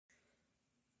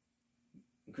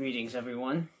Greetings,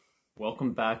 everyone.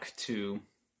 Welcome back to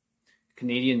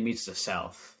Canadian Meets the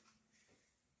South.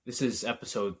 This is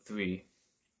episode 3.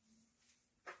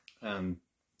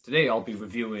 Today I'll be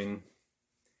reviewing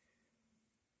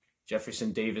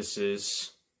Jefferson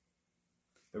Davis's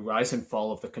The Rise and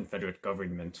Fall of the Confederate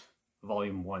Government,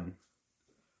 Volume 1.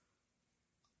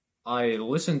 I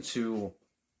listened to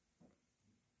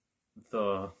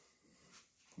the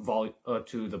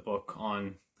book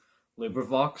on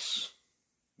LibriVox.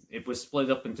 It was split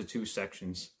up into 2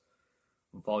 sections,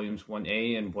 volumes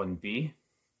 1A and 1B,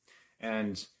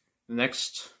 and the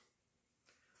next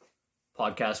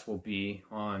podcast will be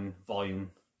on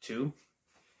volume 2.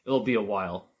 It'll be a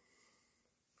while,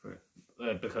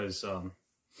 because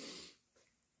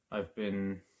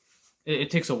it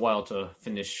takes a while to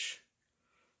finish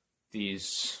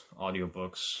these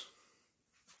audiobooks,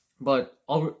 but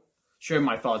I'll share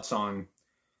my thoughts on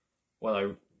what I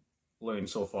learned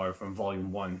so far from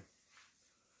Volume 1.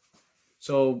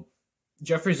 So,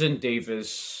 Jefferson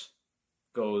Davis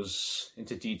goes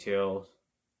into detail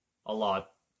a lot,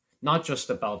 not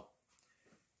just about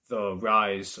the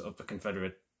rise of the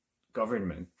Confederate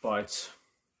government, but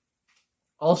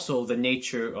also the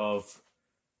nature of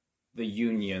the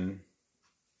Union.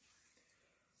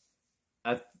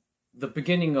 At the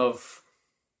beginning of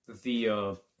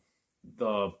the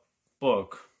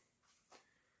book,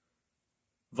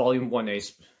 Volume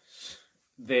 1A,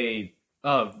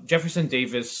 Jefferson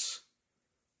Davis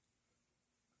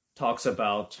talks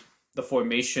about the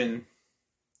formation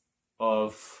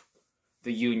of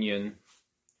the Union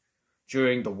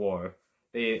during the war.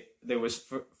 There was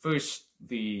first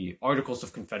the Articles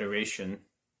of Confederation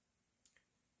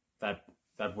that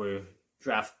were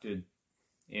drafted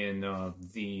in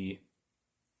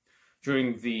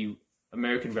during the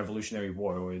American Revolutionary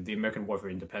War, or the American War for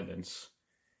Independence.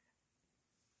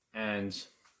 And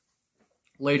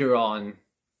later on,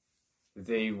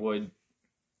 the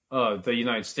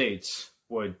United States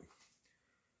would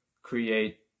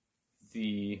create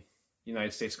the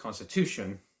United States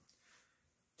Constitution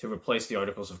to replace the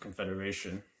Articles of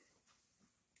Confederation.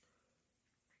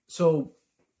 So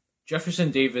Jefferson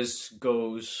Davis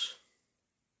goes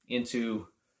into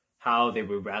how they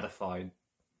were ratified,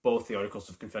 both the Articles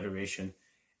of Confederation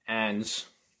and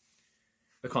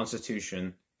the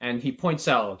Constitution. And he points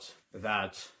out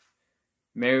that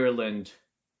Maryland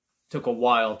took a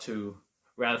while to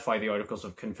ratify the Articles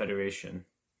of Confederation.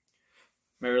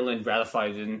 Maryland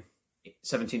ratified in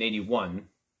 1781,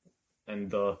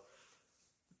 and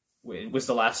it was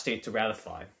the last state to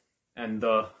ratify. And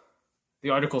the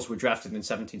Articles were drafted in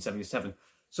 1777.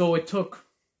 So it took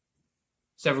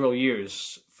several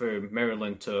years for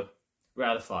Maryland to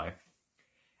ratify.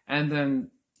 And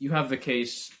then you have the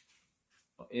case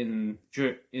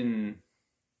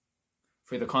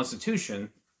for the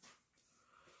Constitution.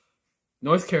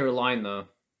 North Carolina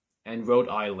and Rhode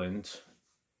Island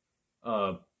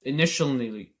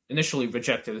initially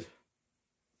rejected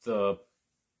the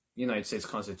United States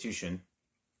Constitution.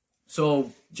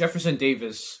 So Jefferson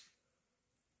Davis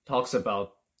talks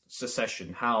about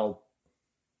secession, how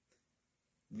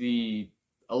the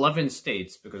 11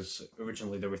 states, because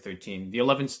originally there were 13, the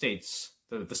 11 states,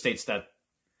 the states that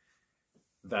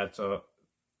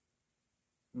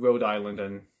Rhode Island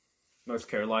and North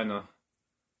Carolina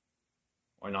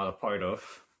are not a part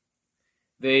of,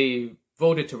 they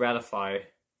voted to ratify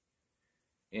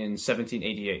in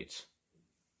 1788.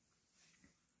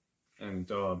 And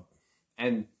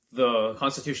the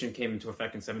Constitution came into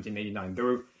effect in 1789.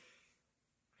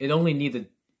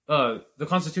 The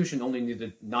Constitution only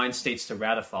needed 9 states to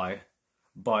ratify,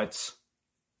 but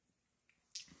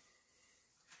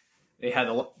they had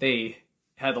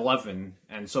 11,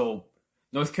 and so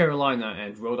North Carolina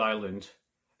and Rhode Island,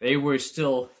 they were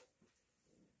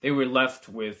left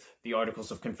with the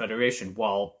Articles of Confederation,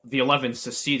 while the 11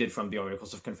 seceded from the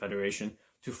Articles of Confederation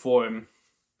to form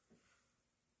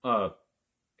a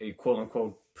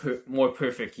quote-unquote more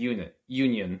perfect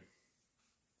union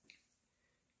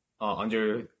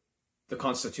under the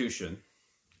Constitution.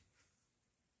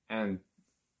 And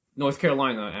North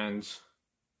Carolina and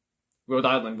Rhode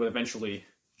Island would eventually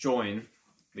join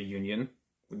the Union.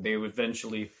 They would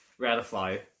eventually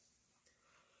ratify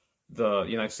the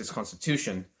United States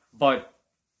Constitution. But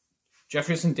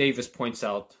Jefferson Davis points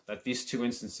out that these 2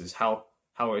 instances, how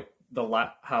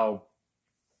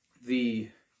the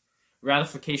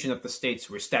ratification of the states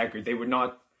were staggered. They were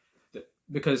not,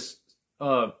 because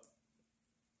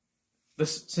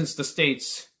since the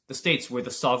states were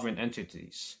the sovereign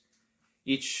entities.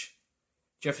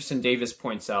 Jefferson Davis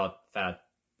points out that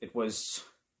it was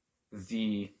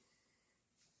the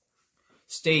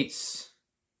states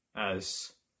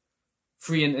as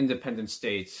free and independent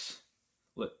states,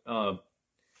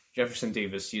 Jefferson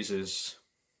Davis uses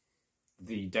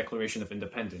the Declaration of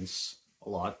Independence a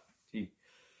lot.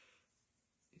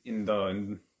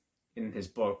 In his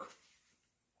book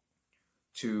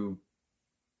to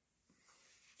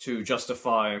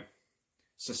justify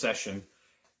secession,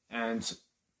 and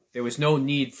there was no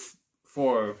need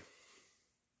for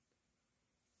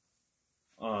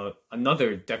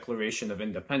another Declaration of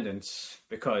Independence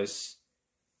because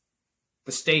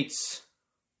the states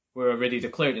were already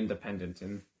declared independent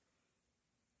in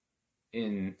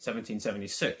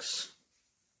 1776.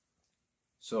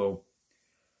 So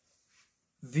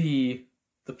the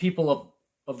people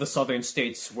of the southern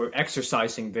states were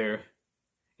exercising their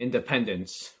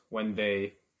independence when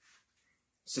they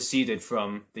seceded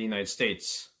from the United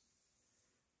States.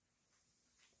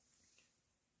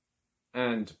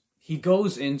 And he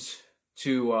goes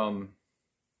into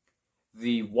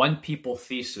the one people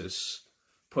thesis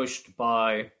pushed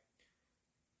by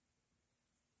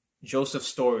Joseph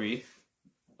Story,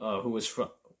 who was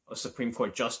a Supreme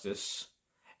Court justice,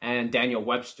 and Daniel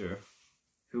Webster,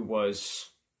 who was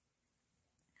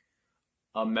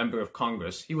a member of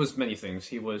Congress. He was many things.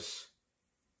 He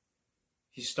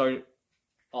started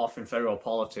off in federal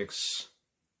politics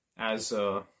as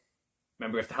a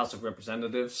member of the House of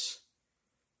Representatives,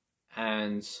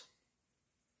 and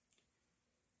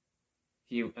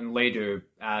later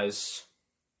as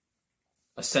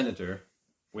a senator,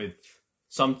 with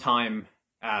some time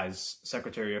as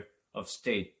Secretary of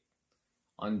State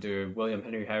under William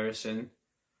Henry Harrison,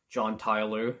 John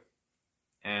Tyler,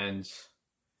 and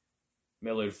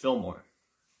Millard Fillmore.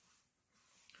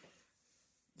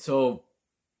 So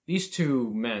these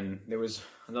two men, there was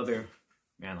another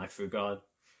man I forgot,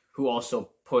 who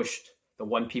also pushed the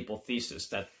one people thesis,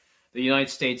 that the United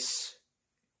States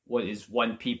is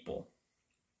one people,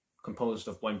 composed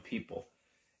of one people.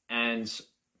 And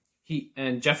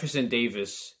Jefferson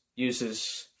Davis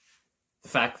uses the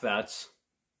fact that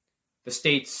the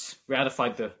states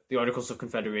ratified the Articles of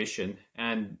Confederation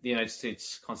and the United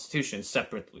States Constitution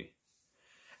separately.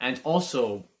 And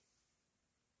also,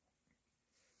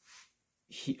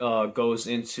 he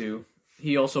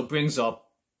also brings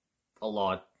up a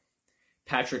lot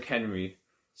Patrick Henry's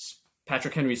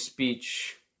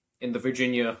speech in the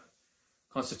Virginia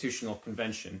Constitutional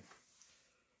Convention.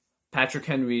 Patrick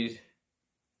Henry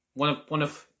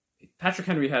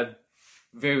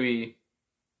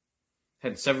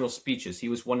had several speeches. He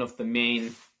was one of the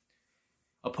main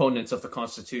opponents of the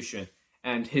Constitution,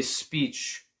 and his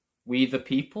speech, "We the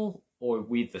People" or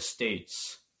 "We the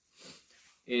States,"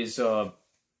 was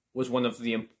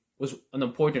an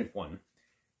important one,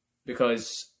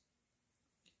 because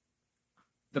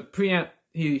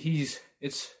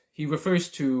he refers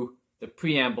to the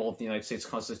preamble of the United States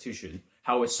Constitution,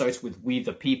 how it starts with "We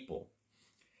the People,"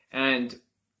 and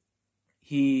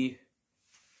he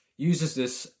uses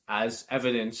this as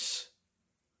evidence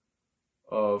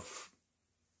of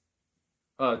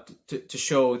to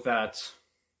show that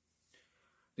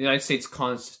the United States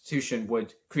Constitution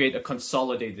would create a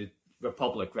consolidated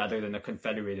republic rather than a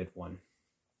confederated one.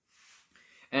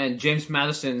 And James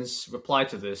Madison's reply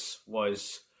to this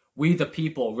was, "We the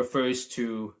people" refers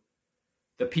to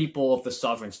the people of the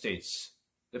sovereign states.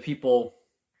 The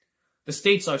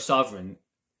states are sovereign,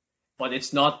 but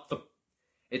it's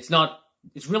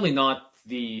really not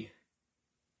the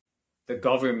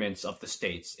governments of the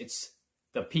states. It's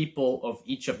the people of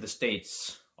each of the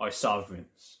states are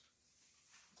sovereigns.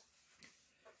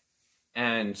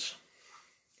 And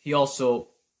he also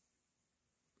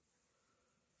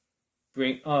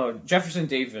Jefferson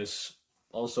Davis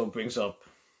also brings up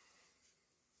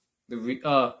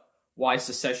why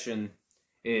secession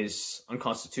is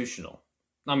unconstitutional.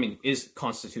 Is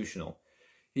constitutional.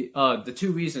 The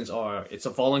two reasons are it's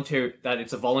a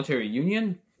voluntary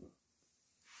union,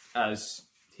 as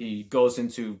he goes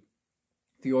into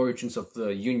the origins of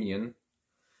the union,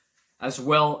 as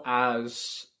well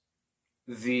as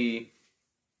the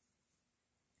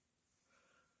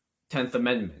 10th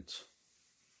Amendment,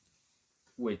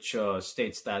 which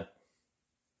states that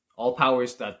all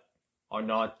powers that are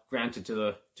not granted to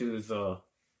the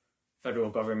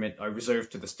federal government are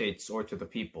reserved to the states or to the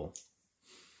people.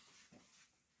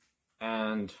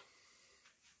 And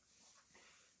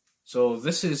so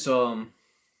this is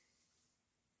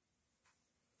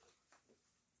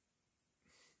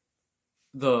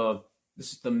the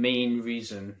main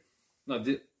reason. No,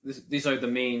 these are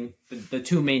the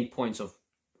two main points of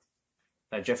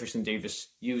that Jefferson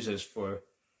Davis uses for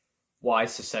why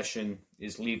secession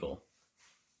is legal.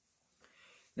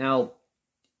 Now,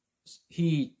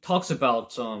 he talks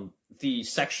about the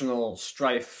sectional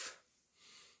strife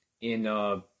in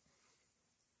the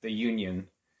Union.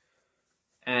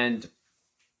 And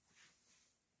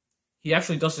he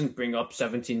actually doesn't bring up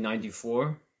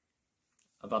 1794,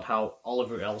 about how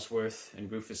Oliver Ellsworth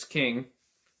and Rufus King,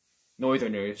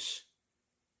 Northerners,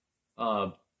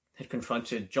 had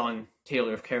confronted John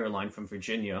Taylor of Caroline from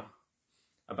Virginia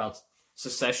about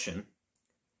secession,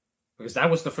 because that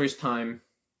was the first time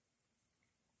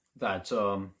that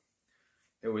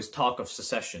there was talk of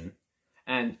secession.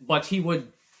 But he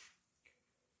would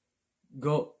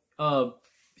go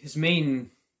his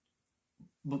main,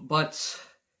 but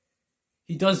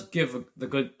he does give a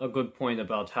good point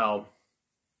about how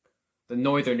the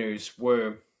Northerners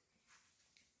were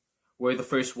the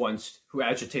first ones who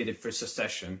agitated for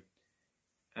secession,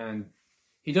 and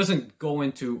he doesn't go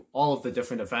into all of the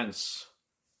different events,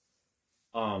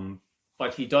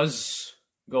 but he does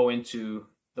go into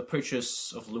the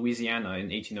purchase of Louisiana in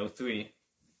 1803,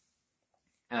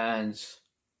 and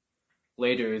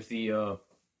later the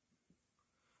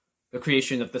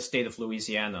creation of the state of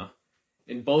Louisiana.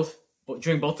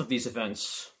 During both of these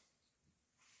events,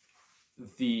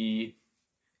 the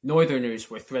Northerners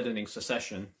were threatening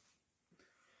secession.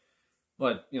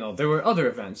 But there were other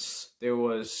events. There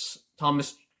was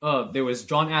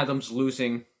John Adams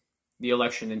losing the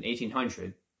election in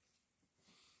 1800,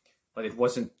 but it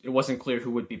wasn't clear who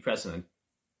would be president.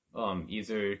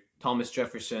 Either Thomas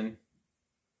Jefferson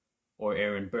or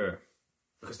Aaron Burr,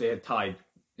 because they had tied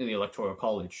in the Electoral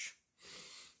College.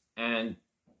 And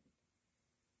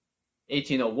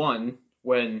 1801,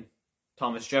 when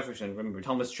Thomas Jefferson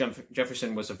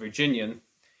was a Virginian,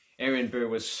 Aaron Burr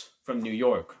was from New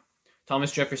York.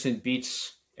 Thomas Jefferson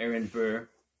beats Aaron Burr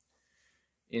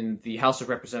in the House of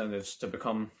Representatives to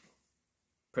become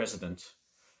president.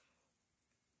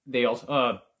 They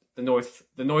also,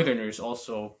 the Northerners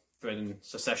also threatened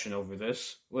secession over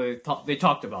this. Well, they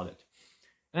talked about it.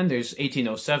 And there's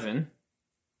 1807,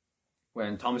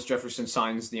 when Thomas Jefferson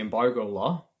signs the embargo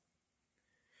law,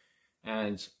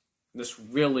 and this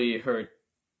really hurt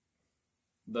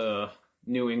the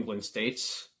New England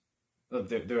states,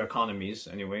 their economies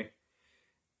anyway.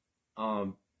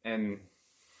 And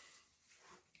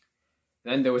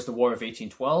then there was the War of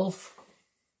 1812.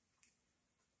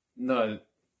 The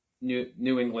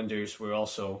New Englanders were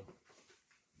also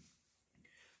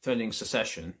threatening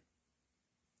secession.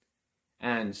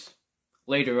 And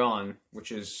later on,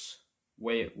 which is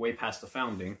way past the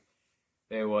founding,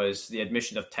 there was the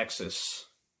admission of Texas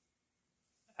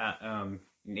in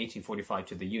 1845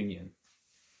 to the Union.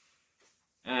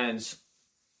 And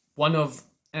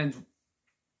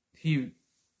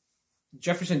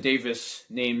Jefferson Davis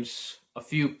names a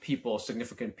few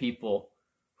significant people,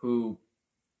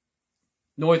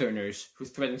 Northerners, who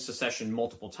threatened secession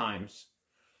multiple times.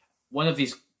 One of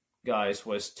these guys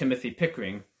was Timothy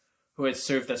Pickering, who had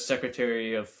served as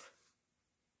Secretary of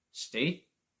State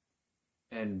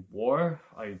and War,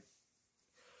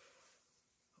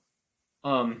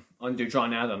 under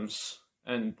John Adams,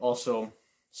 and also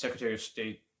Secretary of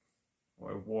State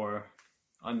or War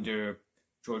under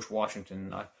George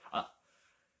Washington.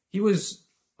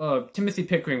 Timothy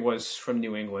Pickering was from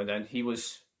New England, and he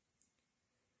was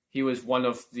one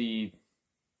of the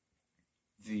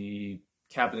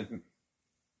cabinet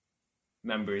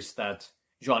members that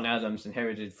John Adams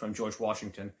inherited from George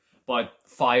Washington, but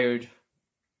fired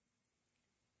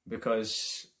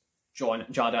because John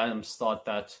Adams thought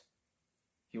that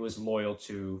he was loyal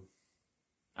to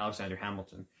Alexander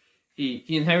Hamilton. He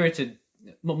inherited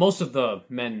most of the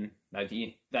men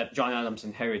that John Adams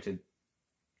inherited.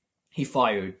 He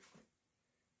fired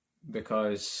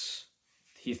because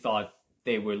he thought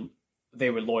they were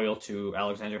loyal to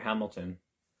Alexander Hamilton.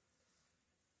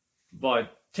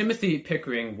 But Timothy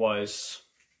Pickering was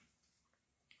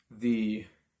a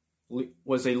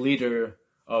leader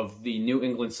of the New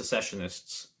England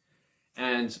secessionists,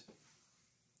 and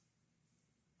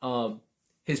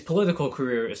his political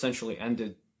career essentially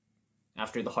ended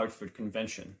after the Hartford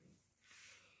Convention,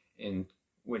 in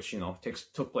which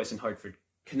took place in Hartford,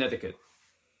 Connecticut.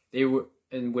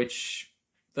 In which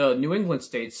the New England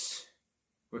states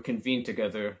were convened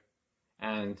together,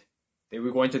 and they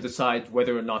were going to decide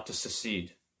whether or not to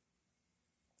secede.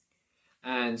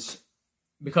 And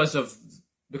because of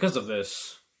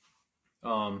this,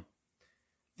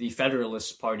 the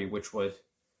Federalist Party,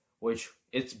 which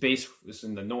its base was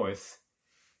in the North,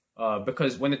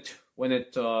 because when it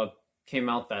came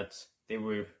out that they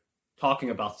were talking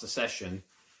about secession,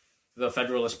 the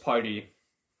Federalist Party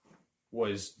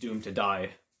was doomed to die.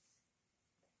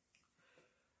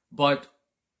 But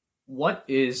what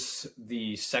is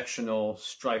the sectional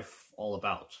strife all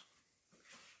about?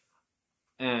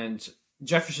 And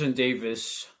Jefferson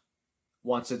Davis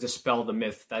wants to dispel the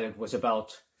myth that it was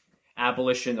about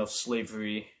abolition of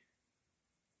slavery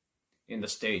in the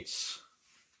States.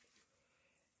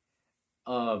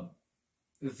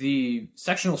 The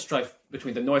sectional strife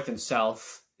between the North and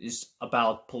South is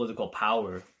about political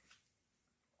power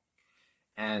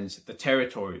and the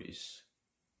territories.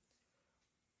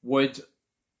 Would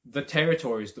the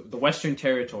territories, the Western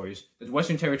territories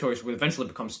would eventually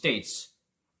become states,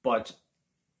 but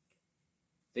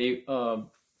they, how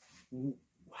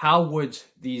would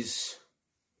these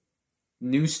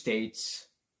new states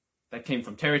that came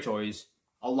from territories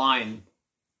align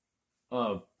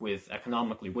with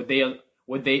economically? Would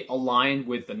they align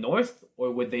with the North,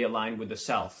 or would they align with the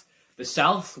South? The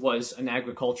South was an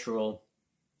agricultural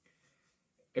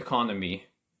economy,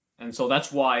 and so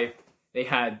that's why they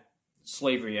had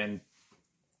slavery, and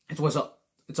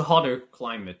it's a hotter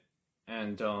climate.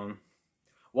 And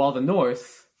while the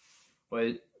North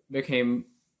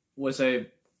was a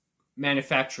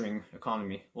manufacturing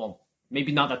economy. Well,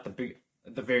 maybe not at the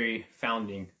very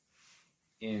founding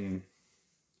at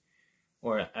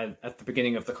the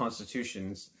beginning of the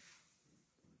constitutions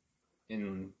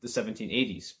in the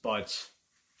 1780s, but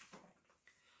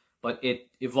it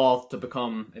evolved to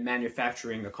become a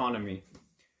manufacturing economy,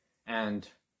 and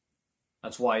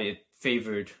that's why it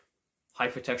favored high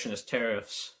protectionist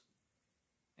tariffs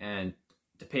and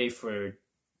to pay for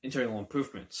internal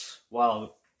improvements,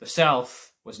 while the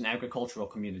South was an agricultural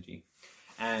community,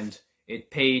 and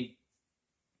it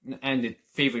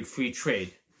favored free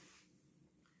trade.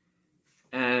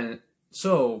 And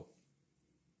so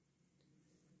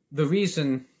the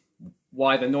reason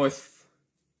why the North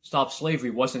stopped slavery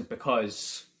wasn't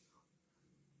because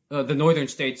the northern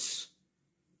states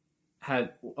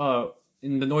had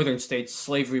in the northern states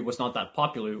slavery was not that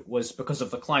popular, was because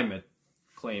of the climate,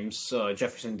 claims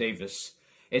Jefferson Davis.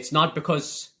 It's not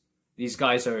because these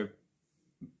guys are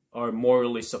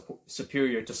morally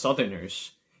superior to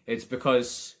Southerners. It's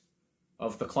because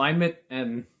of the climate,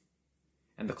 and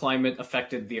the climate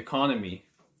affected the economy,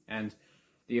 and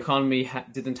the economy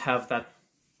didn't have that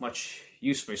much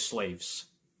use for slaves.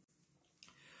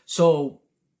 So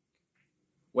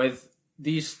with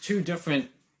these two different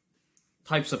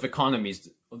types of economies,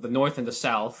 the North and the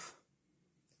South,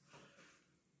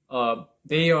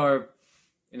 they are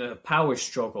in a power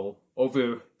struggle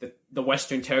over the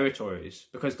Western territories,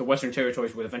 because the Western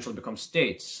territories would eventually become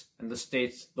states, and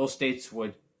those states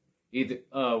would either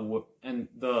and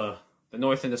the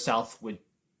North and the South would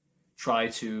try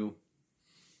to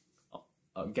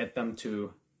get them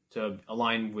to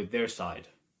align with their side.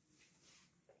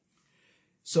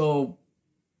 So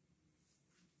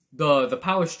the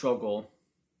power struggle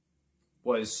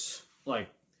was like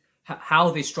how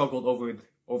they struggled over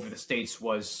the states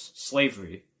was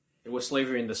slavery. It was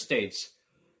slavery in the states,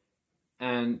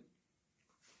 and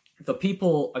the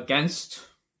people against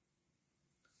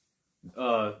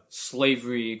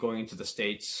slavery going into the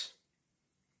states,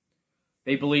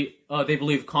 they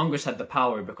believe Congress had the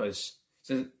power because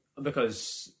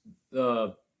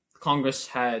Congress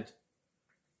had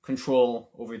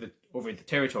control over the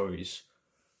territories,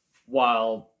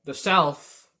 while the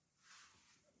South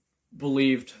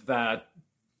believed that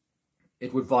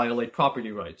it would violate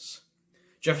property rights.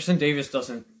 Jefferson Davis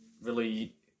doesn't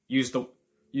really use the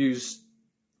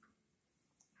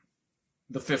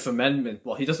Fifth Amendment.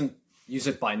 Well, he doesn't use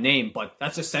it by name, but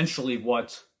that's essentially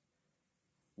what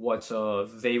the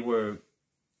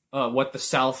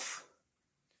South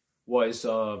was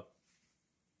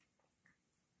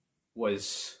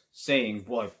saying.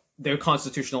 Well, their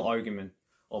constitutional argument.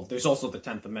 Well, there's also the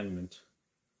 10th Amendment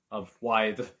of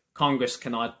why the Congress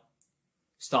cannot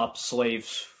stop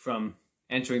slaves from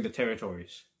entering the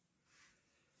territories.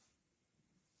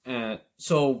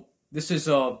 So this is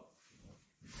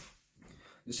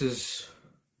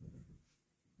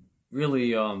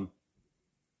really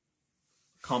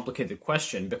complicated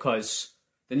question, because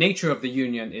the nature of the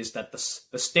Union is that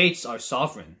the states are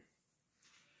sovereign,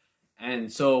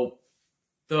 and so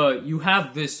you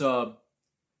have this the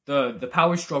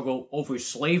power struggle over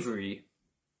slavery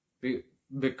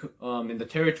in the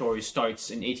territory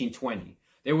starts in 1820.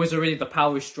 There was already the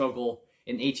power struggle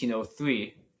in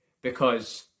 1803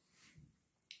 because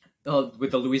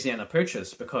with the Louisiana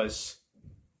Purchase, because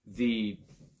the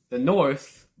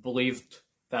North believed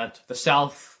that the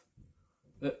South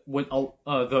would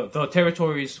the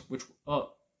territories which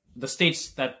the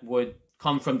states that would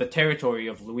come from the territory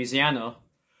of Louisiana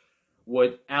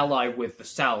would ally with the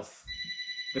South,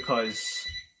 because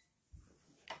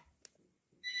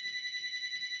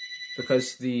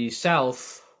the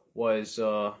South was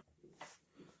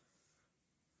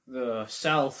the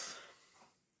South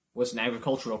was an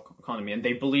agricultural economy, and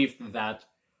they believed that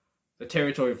the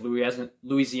territory of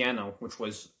Louisiana, which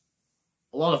was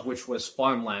a lot of which was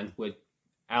farmland, would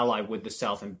ally with the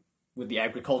South and with the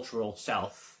agricultural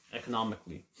South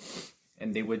economically,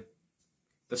 and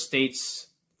the states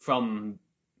from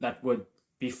that would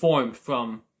be formed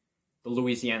from the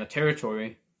Louisiana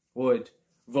Territory would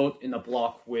vote in a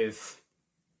bloc with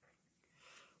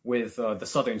the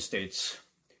southern states.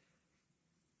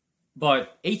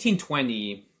 But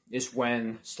 1820 is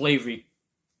when slavery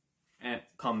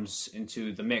comes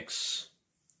into the mix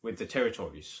with the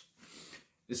territories.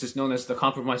 This is known as the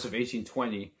Compromise of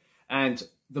 1820, and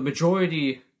the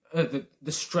majority, the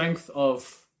strength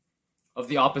of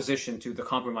the opposition to the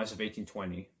Compromise of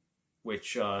 1820,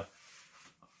 which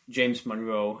James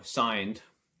Monroe signed.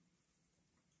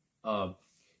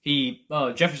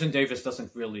 Jefferson Davis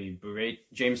doesn't really berate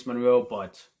James Monroe,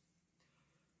 but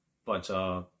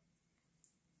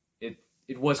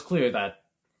it was clear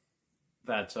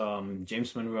that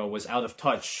James Monroe was out of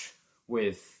touch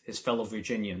with his fellow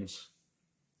Virginians,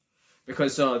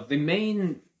 because the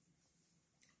main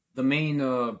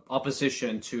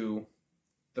opposition to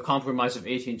the Compromise of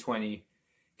 1820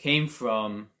 came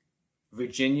from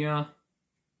Virginia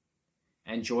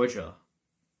and Georgia,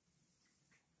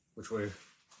 which were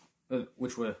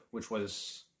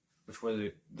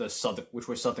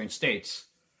southern states.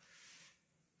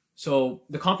 So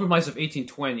the Compromise of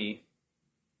 1820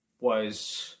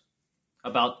 was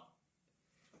about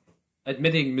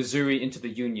admitting Missouri into the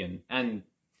Union, and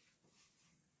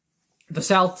the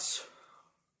South's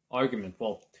argument,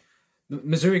 well, the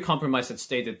Missouri Compromise had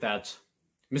stated that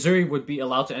Missouri would be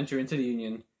allowed to enter into the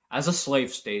Union as a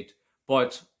slave state,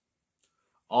 but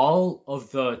all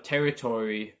of the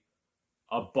territory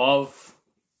above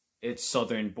its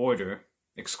southern border,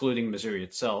 excluding Missouri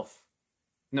itself,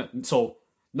 so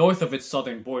north of its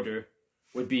southern border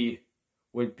would be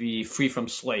free from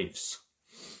slaves.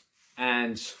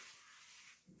 And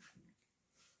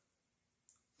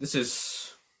this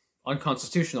is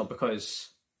unconstitutional because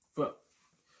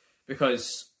the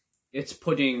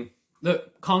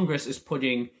Congress is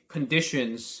putting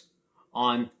conditions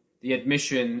on the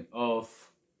admission of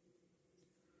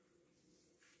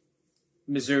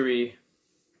Missouri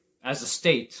as a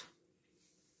state,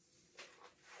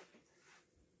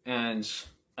 and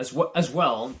as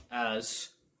well as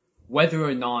whether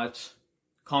or not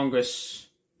Congress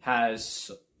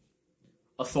has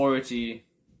authority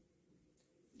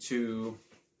to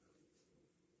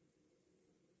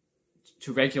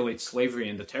regulate slavery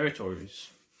in the territories,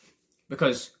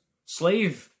 because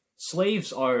slaves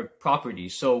are property.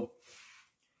 So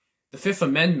the Fifth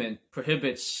Amendment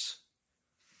prohibits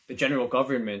the general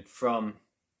government from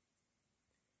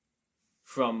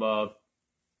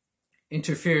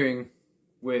interfering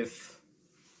with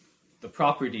the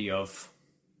property of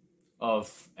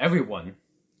everyone,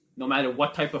 no matter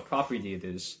what type of property it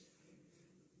is.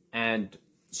 And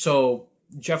so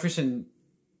Jefferson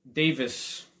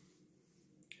Davis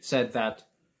said that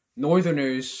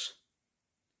Northerners,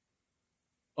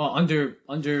 under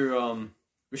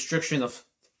restriction of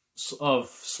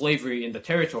slavery in the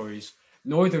territories,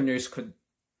 Northerners could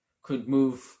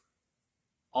move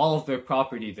all of their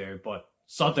property there, but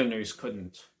Southerners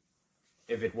couldn't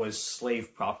if it was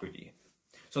slave property.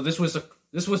 So this was a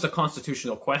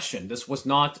constitutional question. This was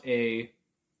not a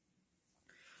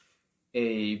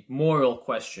moral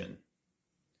question.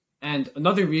 And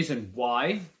another reason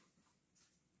why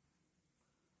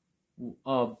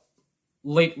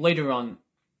later on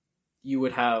you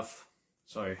would have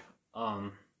the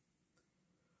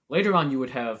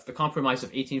Compromise of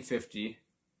 1850,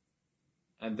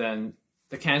 and then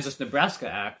the Kansas-Nebraska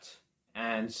Act,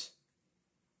 and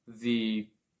the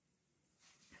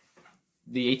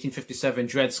 1857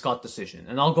 Dred Scott decision.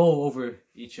 And I'll go over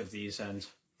each of these and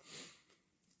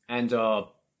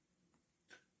how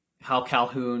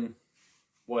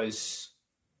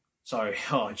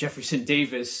Jefferson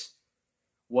Davis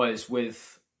was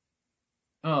with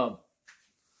and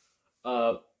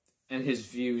his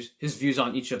views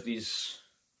on each of these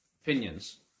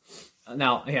opinions.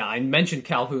 Now, I mentioned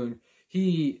Calhoun.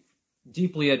 He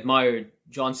deeply admired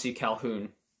John C. Calhoun.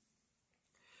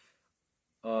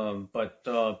 But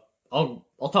I'll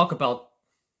talk about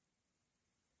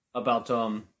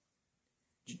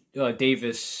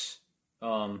Davis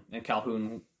and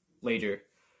Calhoun later.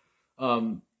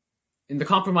 In the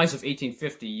Compromise of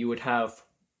 1850, you would have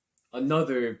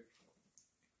another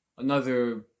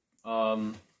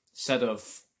set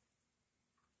of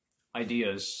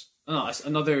ideas.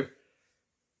 Another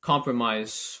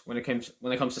compromise when it comes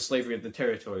to slavery of the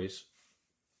territories.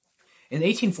 In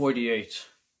 1848,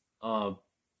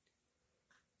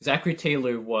 Zachary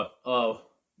Taylor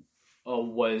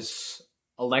was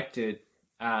elected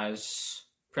as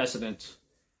president.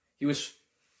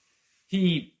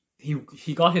 He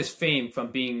got his fame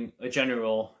from being a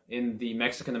general in the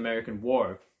Mexican-American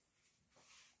War,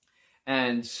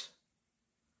 and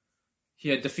he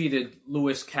had defeated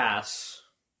Lewis Cass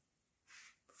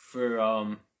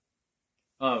for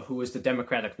who was the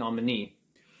Democratic nominee.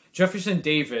 Jefferson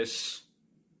Davis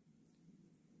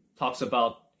talks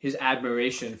about his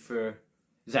admiration for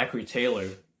Zachary Taylor.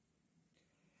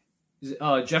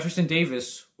 Jefferson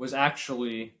Davis was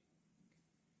actually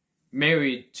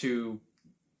married to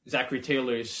Zachary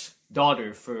Taylor's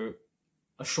daughter for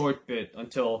a short bit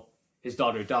until his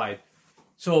daughter died.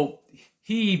 So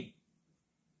he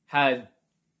had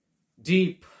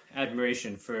deep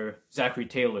admiration for Zachary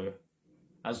Taylor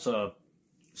as a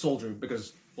soldier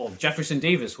because, well, Jefferson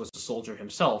Davis was a soldier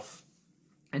himself,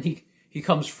 and he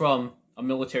comes from a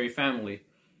military family.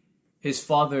 His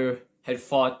father had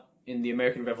fought in the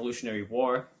American Revolutionary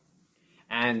War,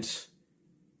 and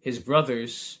his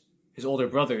older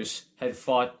brothers, had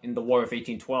fought in the War of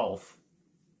 1812.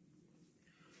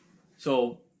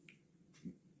 So,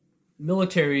 the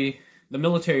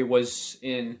military was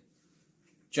in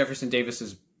Jefferson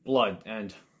Davis's blood,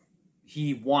 and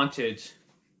he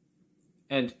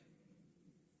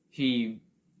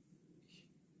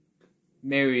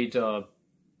married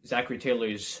Zachary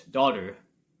Taylor's daughter,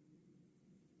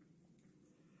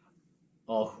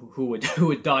 who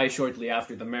would die shortly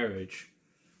after the marriage.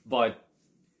 But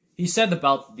he said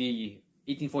about the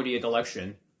 1848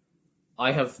 election,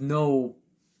 that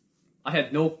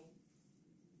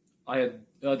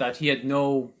he had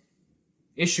no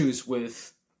issues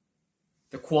with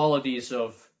the qualities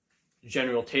of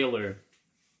General Taylor.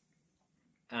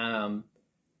 But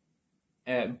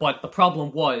the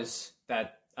problem was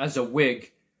that as a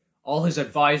Whig, all his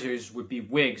advisors would be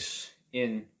Whigs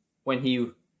when he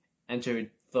would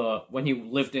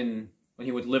live in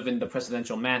the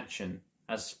presidential mansion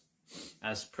as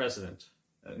president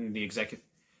in the executive.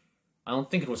 I don't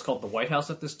think it was called the White House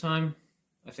at this time.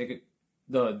 I think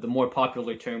the more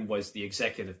popular term was the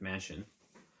executive mansion.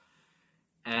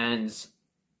 And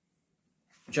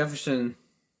Jefferson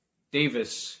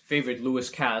Davis favored Lewis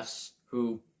Cass,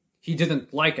 who he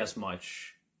didn't like as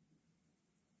much.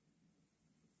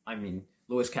 I mean,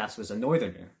 Lewis Cass was a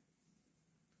Northerner.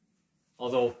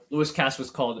 Although Lewis Cass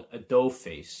was called a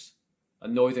doughface, a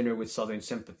Northerner with Southern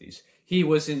sympathies. He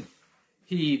was a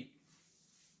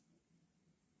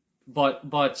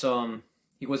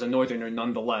Northerner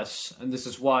nonetheless, and this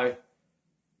is why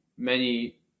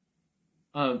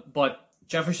but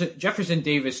Jefferson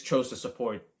Davis chose to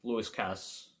support Lewis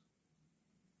Cass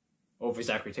over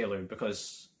Zachary Taylor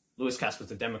because Lewis Cass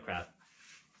was a Democrat,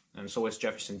 and so was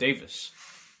Jefferson Davis.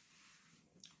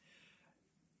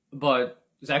 But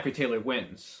Zachary Taylor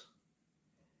wins.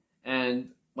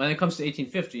 And when it comes to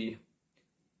 1850,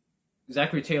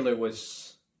 Zachary Taylor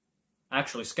was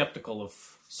actually skeptical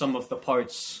of some of the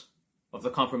parts of the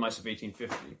Compromise of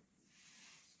 1850.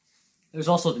 There's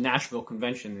also the Nashville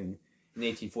Convention in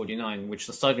 1849, in which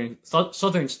the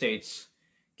southern states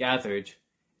gathered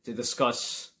to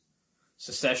discuss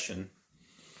secession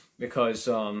because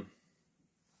of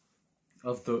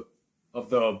the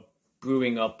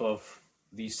brewing up of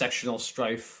the sectional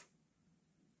strife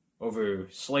over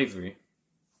slavery.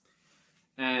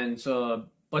 And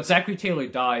but Zachary Taylor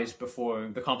dies before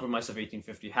the Compromise of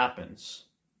 1850 happens.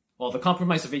 Well, the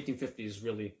Compromise of 1850 is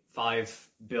really 5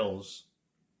 bills.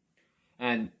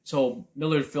 And so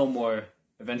Millard Fillmore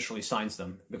eventually signs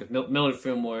them, because Millard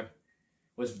Fillmore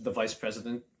was the vice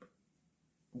president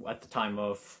at the time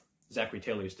of Zachary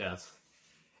Taylor's death.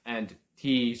 And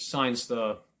he signs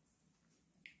the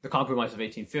Compromise of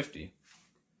 1850.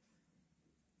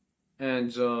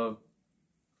 And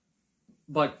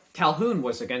but Calhoun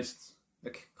was against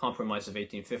the Compromise of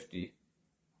 1850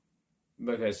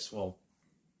 because, well,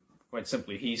 quite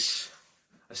simply, he's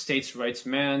a states' rights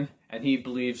man, and he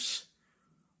believes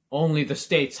only the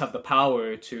states have the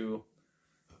power to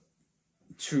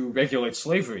regulate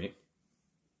slavery.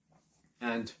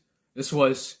 And this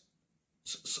was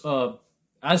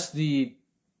as the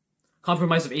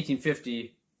Compromise of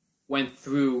 1850 went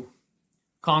through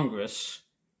Congress.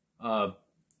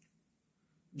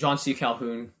 John C.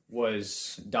 Calhoun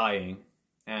was dying,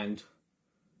 and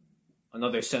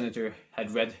another senator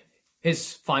had read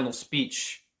his final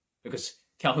speech because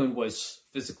Calhoun was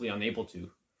physically unable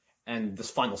to, and this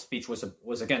final speech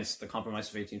was against the Compromise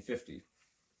of 1850.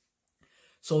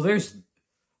 So there's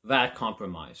that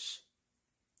compromise,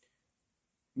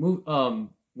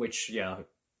 which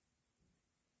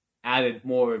added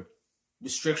more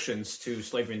restrictions to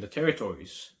slavery in the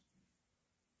territories.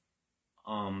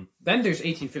 Then there's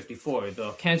 1854,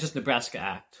 the Kansas-Nebraska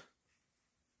Act,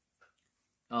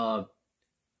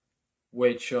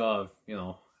 which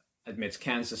admits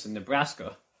Kansas and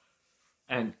Nebraska,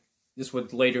 and this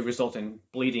would later result in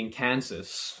bleeding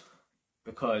Kansas,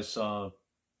 because I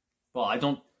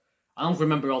don't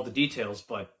remember all the details,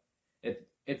 but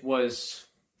it was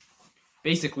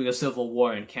basically a civil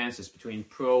war in Kansas between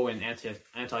pro and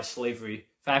anti-slavery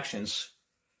factions,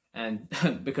 and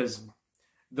because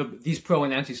these pro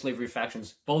and anti-slavery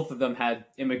factions, both of them had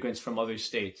immigrants from other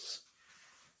states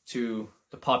to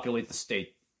populate the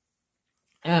state.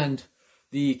 And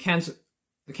the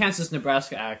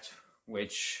Kansas-Nebraska Act,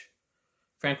 which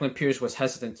Franklin Pierce was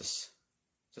hesitant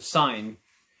to sign.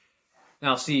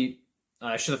 Now, see,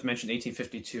 I should have mentioned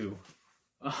 1852,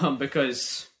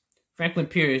 because Franklin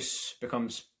Pierce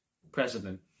becomes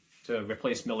president to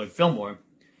replace Millard Fillmore,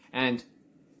 and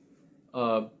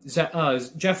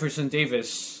Jefferson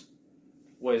Davis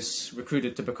was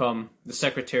recruited to become the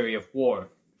Secretary of War,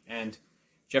 and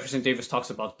Jefferson Davis talks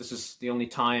about this is the only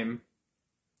time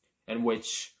in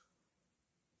which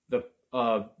the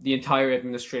entire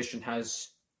administration has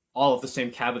all of the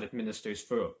same cabinet ministers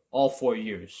for all 4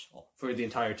 years, for the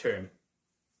entire term.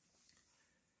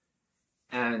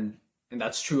 And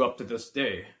that's true up to this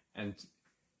day. And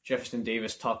Jefferson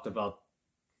Davis talked about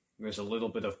there's a little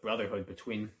bit of brotherhood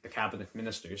between the cabinet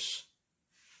ministers.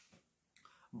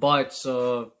 But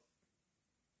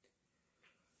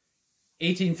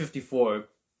 1854,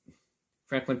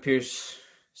 Franklin Pierce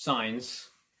signs,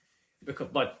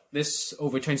 but this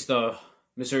overturns the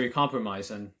Missouri Compromise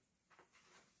and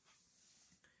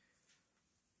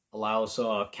allows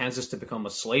Kansas to become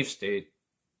a slave state.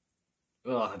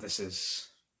 I'm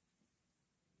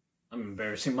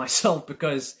embarrassing myself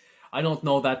because I don't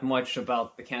know that much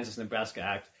about the Kansas-Nebraska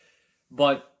Act,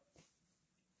 but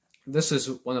this is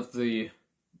one of the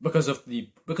because of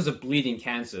bleeding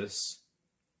Kansas.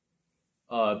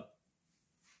 In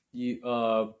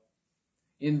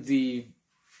the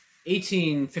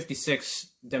 1856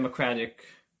 Democratic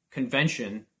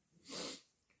Convention,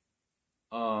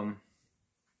 you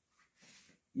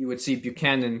would see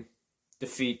Buchanan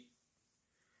defeat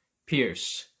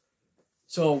Pierce.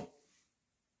 So,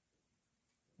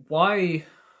 what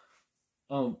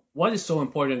is so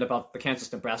important about the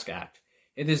Kansas-Nebraska Act?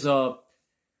 It is the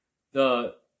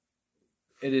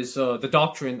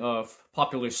doctrine of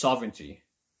popular sovereignty,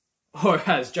 or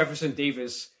as Jefferson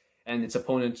Davis and its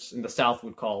opponents in the South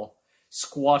would call,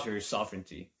 squatter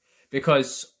sovereignty.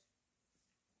 Because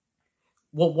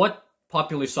what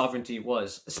popular sovereignty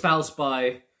was espoused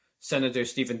by Senator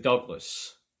Stephen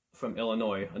Douglas from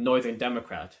Illinois, a Northern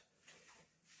Democrat.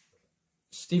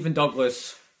 Stephen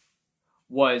Douglas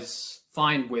was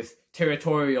fine with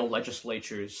territorial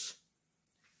legislatures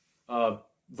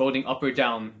voting up or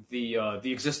down the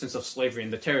existence of slavery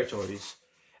in the territories.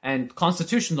 And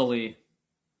constitutionally,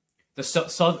 the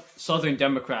Southern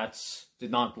Democrats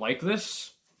did not like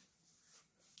this.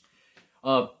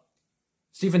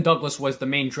 Stephen Douglas was the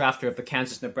main drafter of the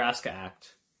Kansas-Nebraska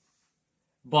Act.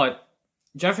 But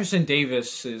Jefferson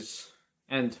Davis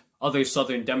and other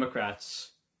Southern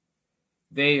Democrats,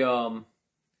 they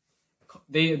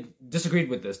disagreed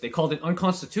with this. They called it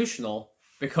unconstitutional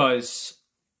because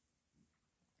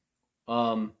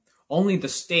only the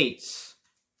states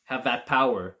have that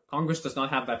power. Congress does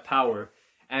not have that power,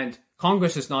 and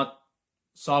Congress is not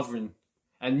sovereign,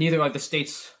 and neither are the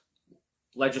states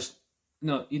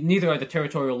neither are the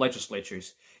territorial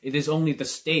legislatures. It is only the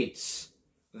states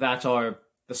that are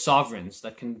the sovereigns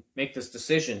that can make this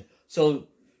decision. So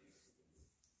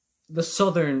the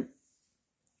Southern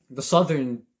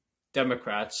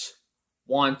Democrats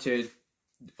the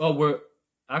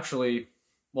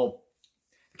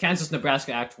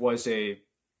Kansas-Nebraska Act was a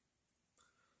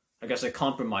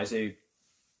compromise,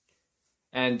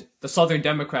 and the Southern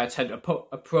Democrats had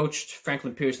approached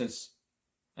Franklin Pierce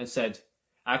and said,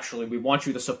 actually, we want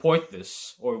you to support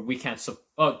this, or we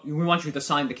want you to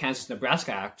sign the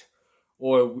Kansas-Nebraska Act,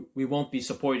 or we won't be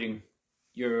supporting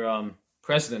your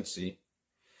presidency.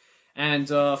 And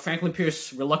Franklin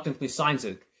Pierce reluctantly signs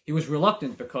it. He was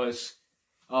reluctant because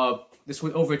this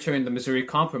would overturn the Missouri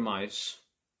Compromise,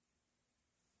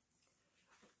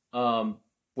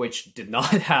 which did not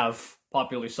have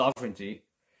popular sovereignty,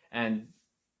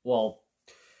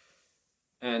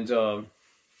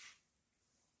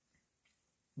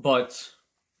 but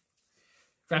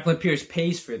Franklin Pierce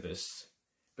pays for this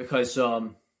because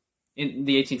in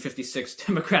the 1856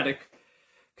 Democratic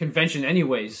Convention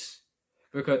anyways,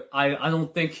 because I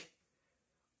don't think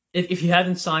if he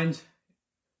hadn't signed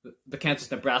the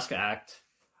Kansas-Nebraska Act,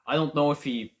 I don't know if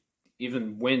he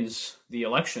even wins the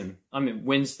election. I mean,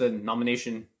 wins the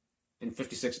nomination in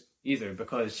 '56 either,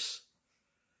 because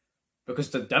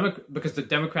the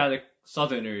Democratic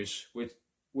Southerners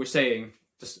were saying,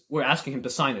 were asking him to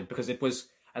sign it, because it was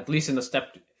at least in the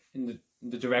step in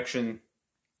the direction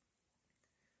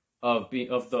of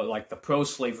the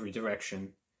pro-slavery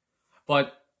direction.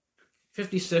 But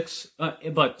 '56,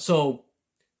 but so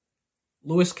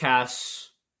Lewis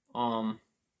Cass,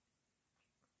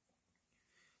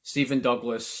 Stephen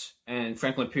Douglas, and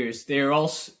Franklin Pierce,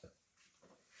 Lewis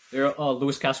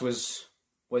Cass was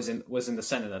in the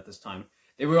Senate at this time.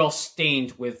 They were all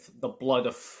stained with the blood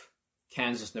of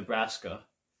Kansas, Nebraska,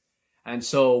 and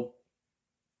so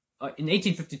in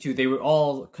 1852 they were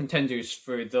all contenders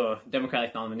for the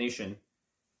Democratic nomination.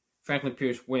 Franklin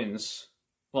Pierce wins.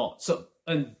 Well, so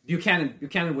and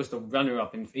Buchanan was the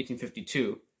runner-up in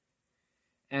 1852,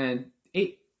 and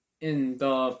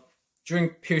during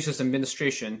Pierce's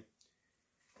administration,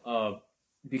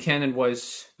 Buchanan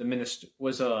was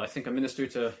I think a minister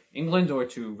to England or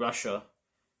to Russia.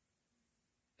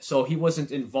 So he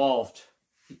wasn't involved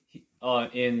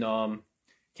in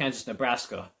Kansas,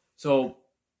 Nebraska. So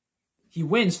he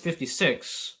wins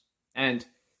 '56 and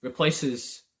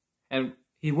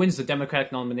he wins the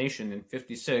Democratic nomination in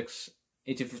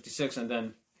 1856, and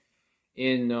then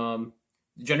in the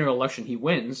general election he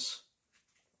wins,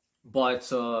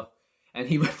 but and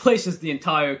he replaces the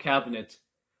entire cabinet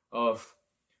of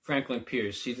Franklin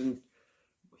Pierce. He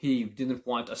didn't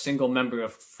want a single member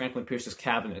of Franklin Pierce's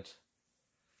cabinet.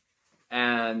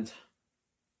 And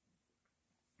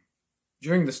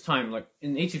during this time, like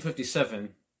in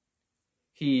 1857,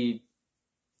 you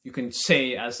can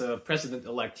say as a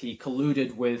president-elect, he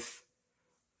colluded with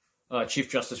Chief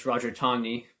Justice Roger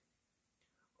Taney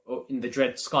in the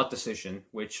Dred Scott decision,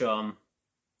 which the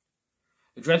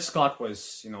Dred Scott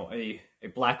was, a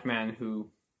black man who,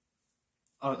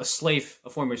 a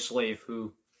former slave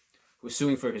who was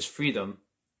suing for his freedom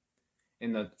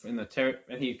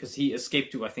because he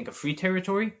escaped to, I think, a free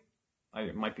territory.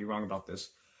 I might be wrong about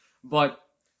this, but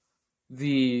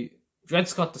the Dred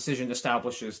Scott decision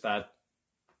establishes that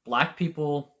black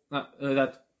people,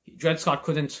 that Dred Scott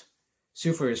couldn't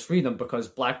sue for his freedom because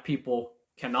black people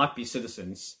cannot be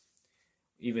citizens,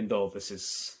 even though this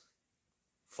is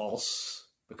false,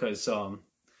 because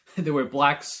there were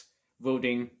blacks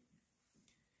voting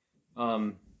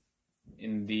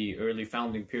in the early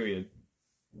founding period.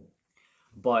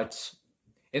 But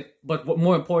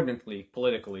more importantly,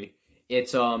 politically,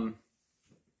 it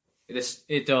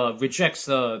rejects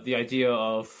the idea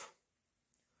of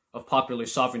popular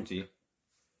sovereignty,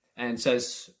 and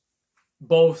says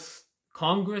both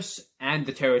Congress and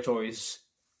the territories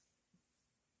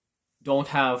don't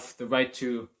have the right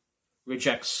to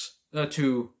restrict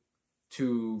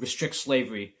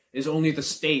slavery. It is only the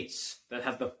states that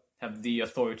have the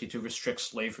authority to restrict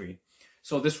slavery.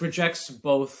 So this rejects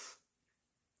both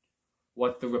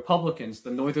what the Republicans,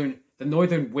 the northern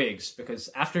Whigs, because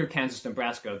after Kansas,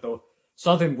 Nebraska, the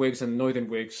southern Whigs and northern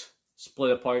Whigs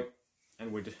split apart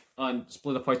and would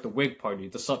split apart the Whig Party.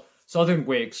 The southern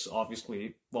Whigs,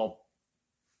 obviously, well,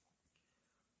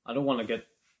 I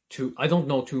don't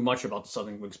know too much about the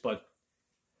southern Whigs, but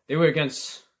they were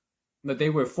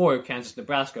for Kansas,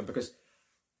 Nebraska, because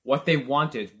what they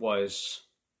wanted was,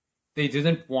 they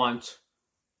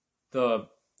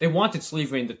wanted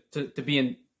slavery to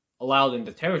be allowed in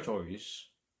the territories,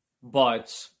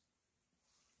 but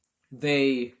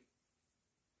they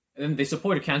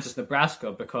supported Kansas,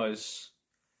 Nebraska because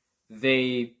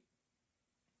they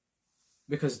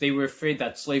were afraid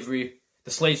that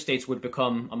the slave states would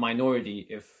become a minority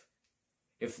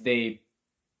if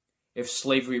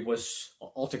slavery was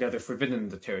altogether forbidden in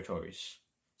the territories.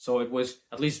 So it was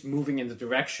at least moving in the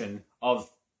direction of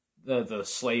the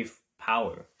slave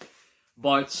power.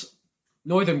 But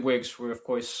northern Whigs were, of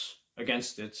course,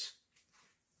 against it,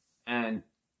 and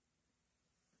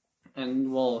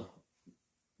were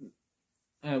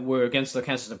against the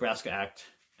Kansas-Nebraska Act,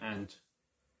 and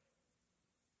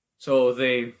so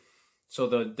the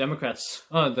Democrats,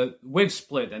 the Whigs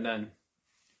split, and then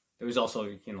there was also,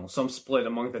 some split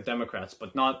among the Democrats,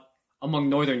 but not among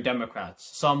northern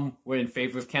Democrats. Some were in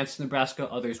favor of Kansas, Nebraska,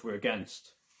 others were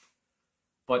against.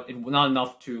 But it was not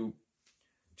enough to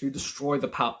destroy the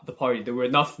party. There were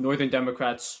enough northern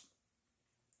Democrats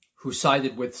who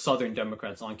sided with southern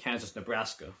Democrats on Kansas,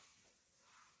 Nebraska,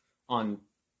 on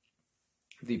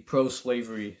the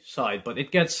pro-slavery side. But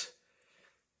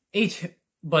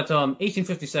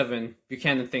 1857,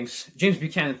 James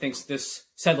Buchanan thinks this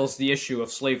settles the issue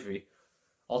of slavery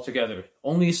altogether.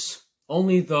 Only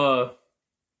the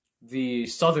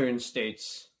southern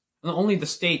states only the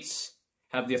states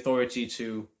have the authority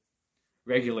to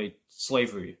regulate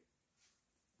slavery.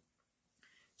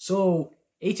 So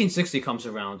 1860 comes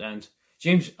around, and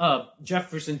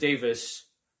Jefferson Davis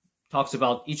talks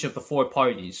about each of the four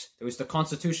parties. There was the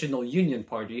Constitutional Union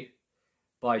Party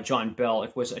by John Bell.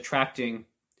 It was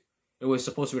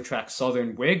supposed to attract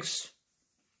Southern Whigs.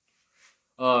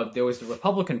 There was the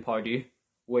Republican Party,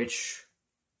 which,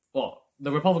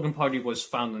 the Republican Party was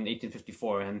founded in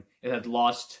 1854, and it had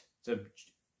lost to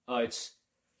its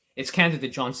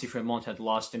candidate John C. Fremont had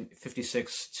lost in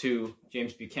 56 to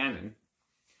James Buchanan.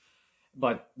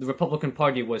 But the Republican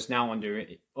Party was now had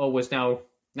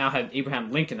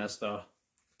Abraham Lincoln as the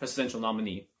presidential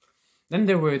nominee. Then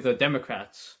there were the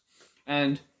Democrats,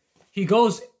 and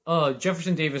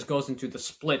Jefferson Davis goes into the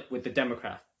split with the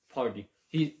Democrat Party.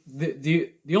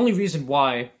 The only reason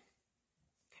why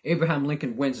Abraham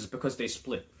Lincoln wins is because they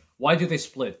split. Why do they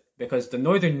split? Because the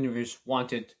Northerners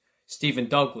wanted Stephen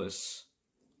Douglas,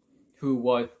 who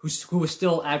was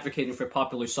still advocating for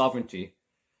popular sovereignty,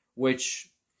 which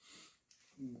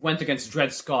went against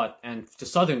Dred Scott, and to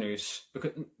Southerners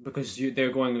because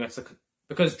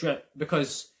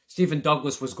Stephen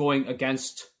Douglas was going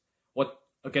against what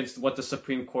the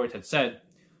Supreme Court had said.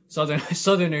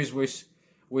 Southerners were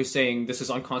saying this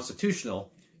is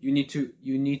unconstitutional. We need to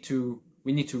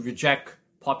reject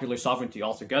popular sovereignty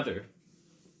altogether.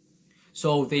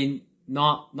 So they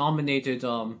nominated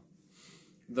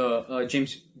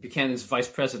James Buchanan's vice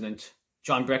president,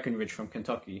 John Breckinridge from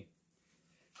Kentucky,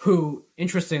 who,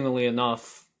 interestingly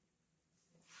enough,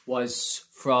 was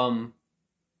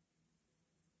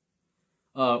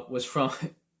the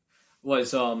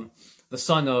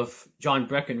son of John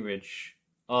Breckinridge,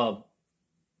 the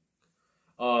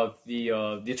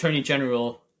Attorney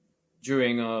General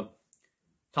during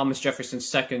Thomas Jefferson's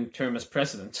second term as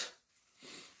president.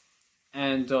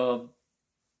 And I'll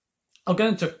get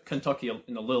into Kentucky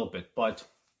in a little bit, but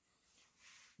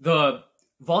the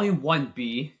Volume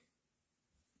 1B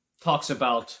talks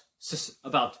about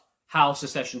how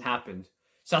secession happened.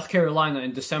 South Carolina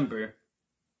in December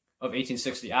of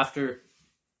 1860,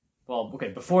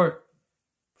 before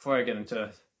I get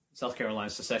into South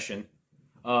Carolina's secession,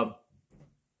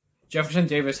 Jefferson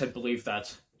Davis had believed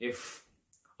that if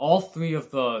all three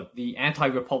of the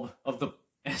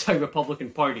anti-Republican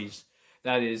parties,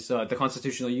 that is the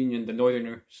Constitutional Union, the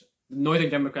Northern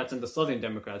Democrats, and the Southern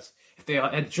Democrats, if they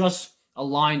had just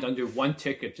aligned under one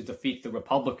ticket to defeat the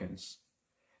Republicans,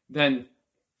 then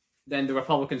the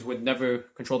Republicans would never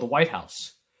control the White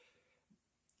House.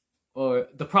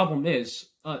 The problem is,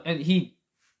 and he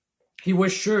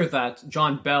was sure that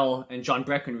John Bell and John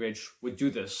Breckinridge would do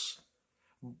this,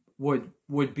 would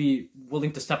be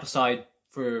willing to step aside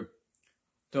to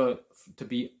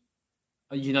be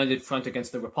a united front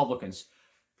against the Republicans.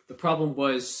 The problem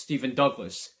was Stephen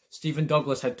Douglas. Stephen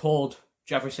Douglas had told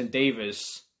Jefferson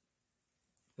Davis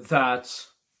that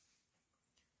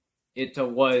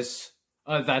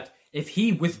that if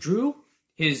he withdrew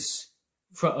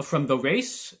from the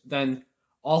race, then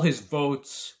all his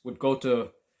votes would go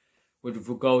to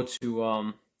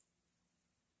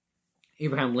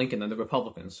Abraham Lincoln and the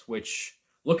Republicans, which,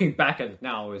 looking back at it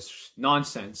now, is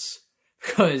nonsense,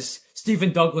 because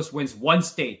Stephen Douglas wins one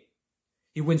state.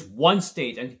 He wins one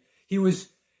state, and he was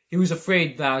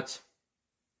afraid that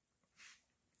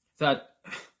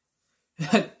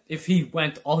if he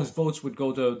went, all his votes would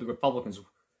go to the Republicans.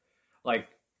 Like,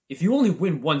 if you only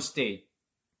win one state,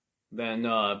 then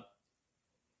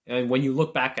and when you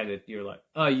look back at it, you're like,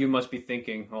 you must be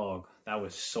thinking, oh, that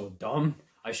was so dumb.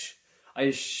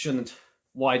 I shouldn't.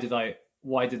 Why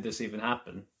did this even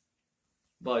happen?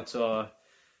 But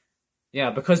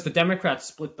because the Democrats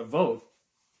split the vote,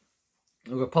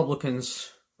 the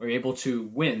Republicans were able to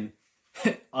win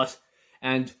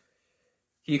and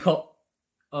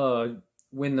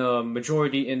win a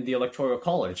majority in the Electoral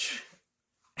College.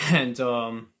 And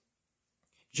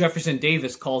Jefferson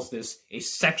Davis calls this a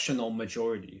sectional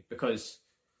majority because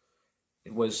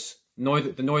it was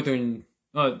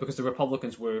because the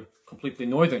Republicans were completely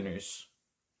Northerners.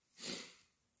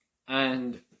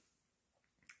 And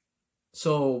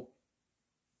so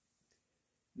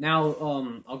now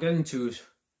I'll get into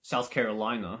South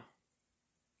Carolina.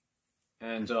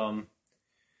 And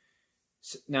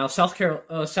now South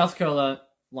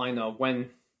Carolina, when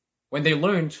they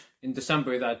learned in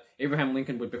December that Abraham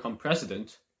Lincoln would become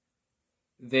president,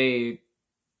 the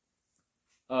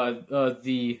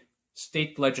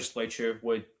state legislature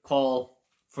would call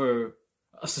for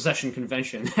a secession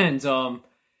convention, and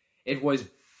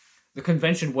the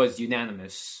convention was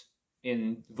unanimous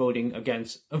in voting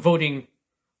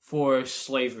for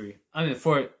slavery.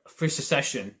 For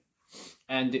secession,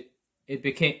 and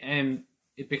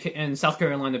and South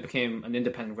Carolina became an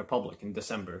independent republic in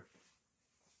December,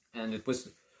 and it was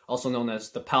also known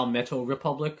as the Palmetto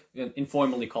Republic,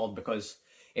 informally called because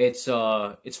its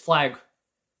flag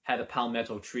had a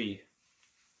palmetto tree.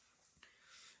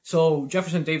 So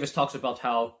Jefferson Davis talks about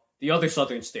how the other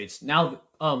southern states, now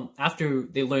after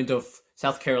they learned of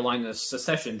South Carolina's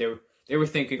secession, they were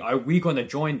thinking, are we going to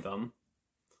join them,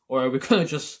 or are we going to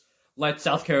just let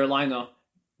South Carolina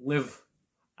live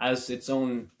as its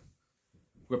own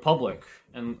republic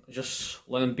and just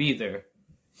let them be there?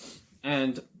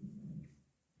 And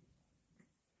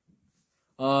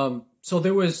so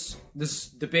there was this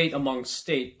debate among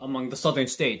the southern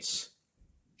states: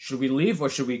 should we leave or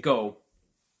should we go?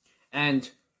 And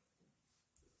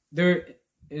there,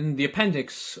 in the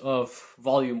appendix of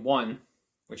Volume 1,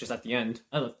 which is at the end,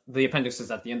 the appendix is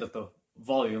at the end of the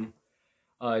volume,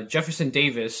 Jefferson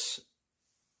Davis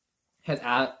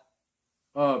had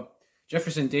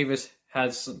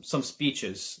some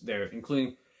speeches there,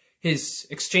 including his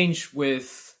exchange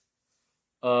with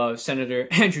Senator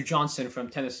Andrew Johnson from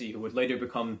Tennessee, who would later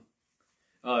become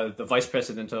the vice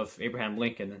president of Abraham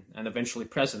Lincoln and eventually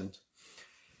president.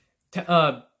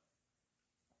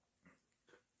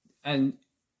 And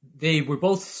they were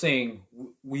both saying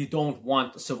we don't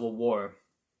want a civil war.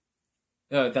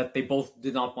 That they both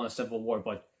did not want a civil war,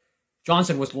 but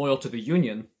Johnson was loyal to the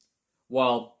Union,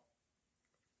 while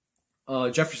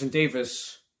Jefferson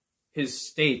Davis, his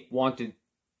state,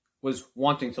 was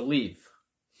wanting to leave.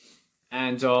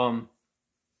 And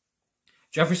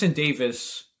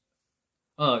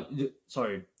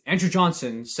Andrew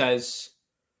Johnson says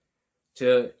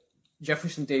to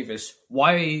Jefferson Davis,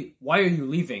 why are you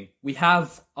leaving? We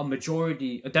have a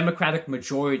Democratic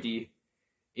majority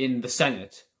in the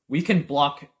Senate. We can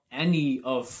block any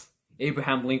of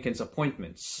Abraham Lincoln's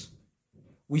appointments.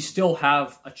 We still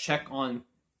have a check on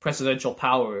presidential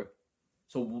power.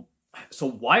 So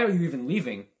why are you even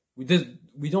leaving? There's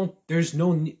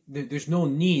no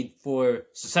need for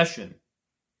secession.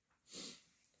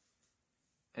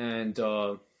 And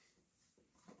well,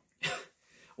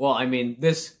 I mean,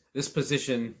 this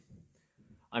position,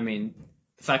 I mean,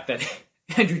 the fact that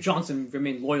Andrew Johnson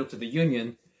remained loyal to the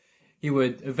Union, he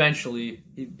would eventually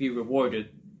be rewarded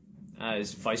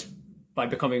by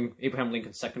becoming Abraham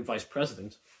Lincoln's second vice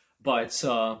president. But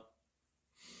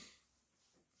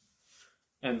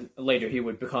and later he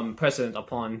would become president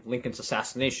upon Lincoln's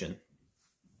assassination.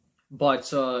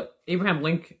 But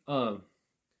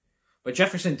but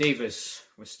Jefferson Davis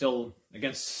was still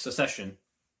against secession.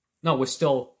 No, was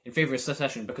still in favor of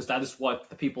secession because that is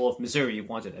what the people of Missouri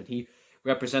wanted, and he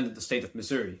represented the state of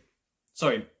Missouri.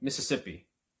 Sorry, Mississippi.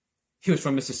 He was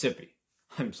from Mississippi.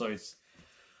 I'm sorry.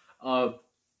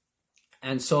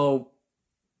 And so,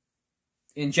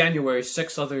 in January,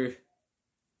 6 other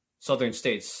southern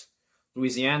states,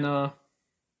 Louisiana,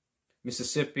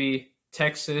 Mississippi,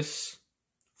 Texas,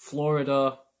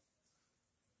 Florida,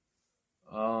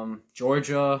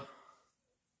 Georgia.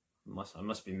 I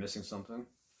must be missing something.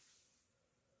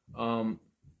 The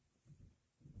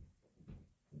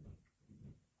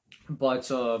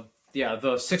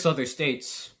 6 other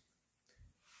states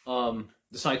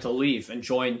decide to leave and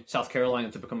join South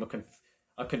Carolina to become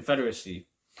a confederacy.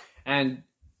 And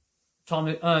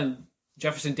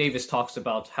Jefferson Davis talks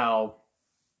about how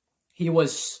he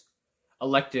was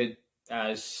elected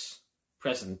as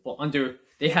president, but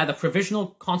they had a provisional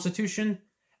constitution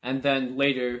and then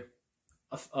later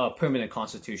a permanent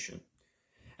constitution.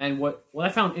 And what I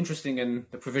found interesting in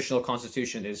the provisional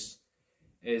constitution is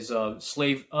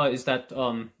that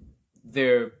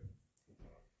their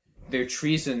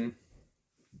treason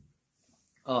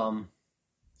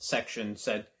section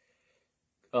said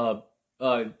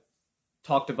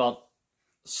talked about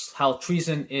how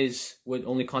treason would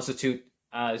only constitute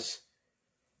as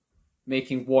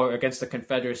making war against the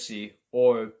Confederacy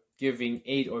or giving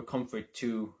aid or comfort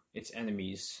to its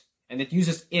enemies, and it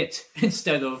uses it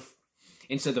instead of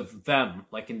them,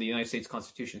 like in the United States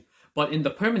Constitution. But in the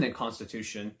permanent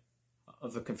Constitution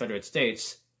of the Confederate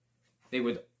States, they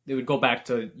would go back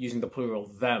to using the plural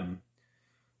them.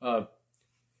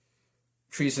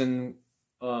 Treason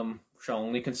shall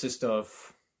only consist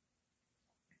of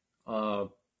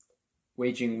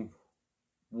waging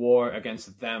war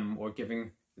against them or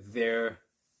giving their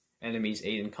enemies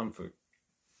aid and comfort.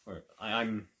 Or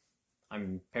I'm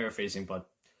paraphrasing, but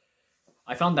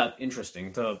I found that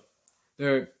interesting.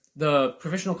 The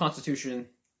provisional constitution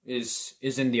is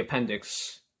in the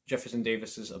appendix, Jefferson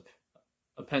Davis's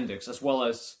appendix, as well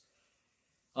as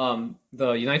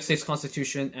the United States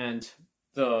Constitution and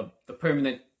the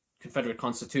permanent Confederate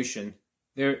Constitution.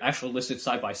 They're actually listed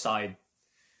side by side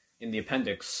in the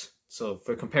appendix So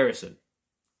for comparison,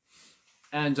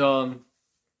 and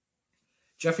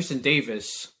Jefferson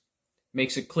Davis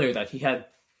makes it clear that he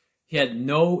had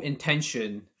no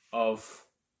intention of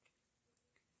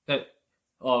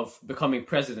becoming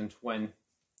president when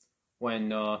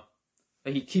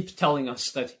he keeps telling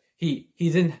us that he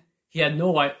had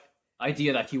no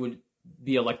idea that he would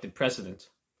be elected president,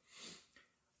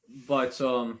 but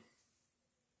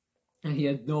and he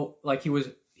had no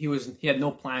he had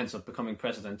no plans of becoming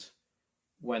president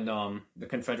when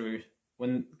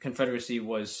Confederacy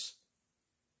was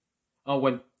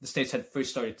when the states had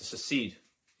first started to secede.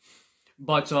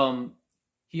 But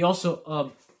he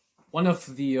also one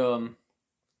of the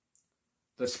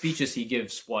speeches he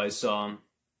gives was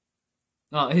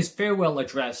his farewell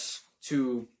address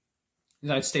to the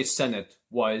United States Senate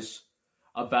was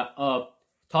about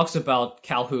talks about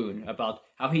Calhoun, about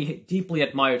how he deeply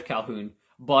admired Calhoun,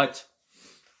 but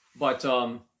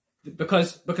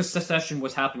because secession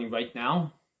was happening right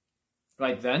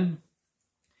then,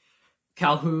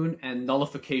 Calhoun and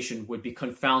nullification would be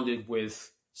confounded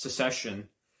with secession.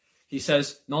 He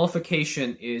says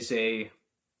nullification is a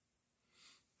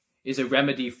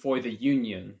remedy for the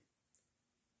Union,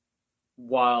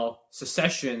 while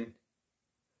secession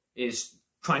is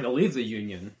trying to leave the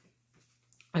Union.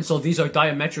 And so these are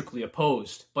diametrically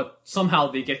opposed, but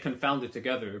somehow they get confounded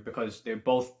together because they're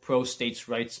both pro-states'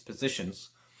 rights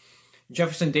positions.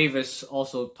 Jefferson Davis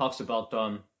also talks about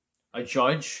a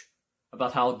judge,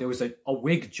 about how there was a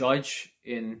Whig judge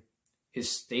in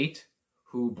his state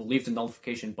who believed in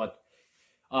nullification, but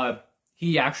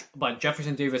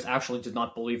Jefferson Davis actually did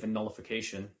not believe in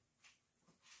nullification.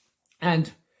 And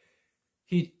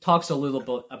he talks a little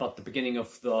bit about the beginning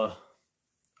of the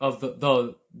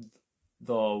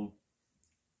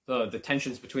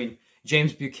tensions between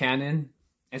James Buchanan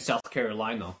and South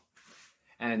Carolina,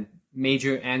 and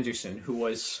Major Anderson, who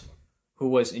was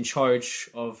in charge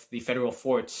of the federal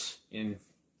forts in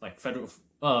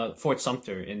Fort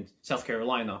Sumter in South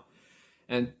Carolina.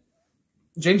 And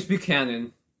James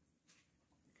Buchanan,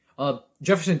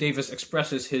 Jefferson Davis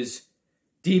expresses his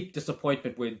deep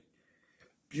disappointment with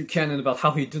Buchanan about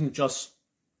how he didn't just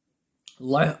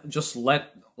let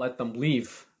them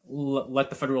leave, let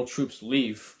the federal troops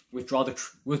leave, withdraw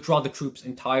the troops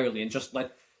entirely, and just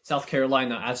let South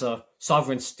Carolina as a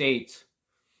sovereign state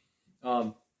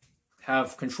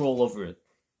have control over it.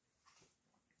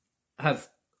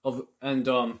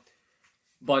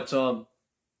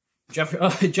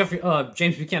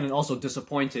 James Buchanan also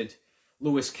disappointed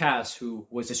Lewis Cass, who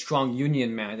was a strong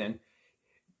Union man, and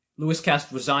Lewis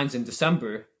Cass resigns in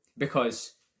December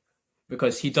because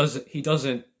he doesn't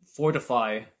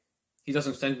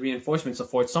send reinforcements to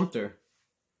Fort Sumter,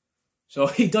 so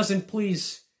he doesn't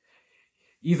please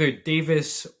either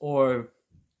Davis or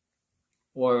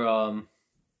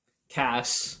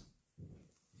Cass,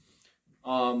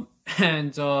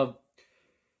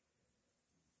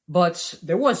 but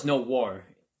there was no war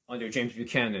under James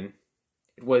Buchanan.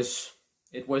 It was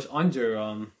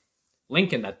under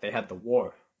Lincoln that they had the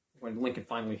war, when Lincoln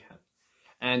finally had,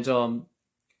 and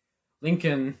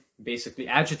Lincoln basically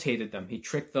agitated them. He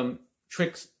tricked the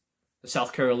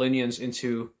South Carolinians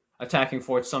into attacking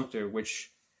Fort Sumter, which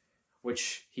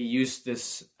he used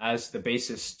this as the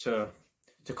basis to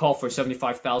call for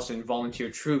 75,000 volunteer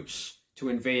troops to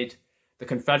invade the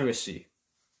Confederacy.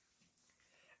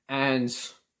 And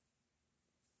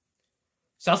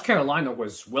South Carolina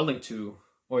was willing to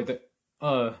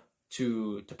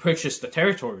purchase the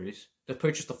territories, to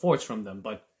purchase the forts from them,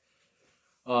 but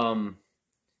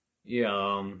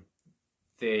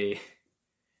they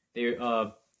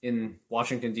in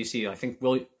Washington D.C., I think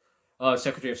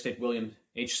Secretary of State William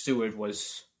H. Seward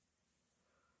was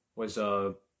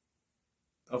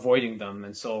avoiding them,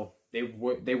 and so they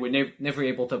were never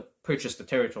able to purchase the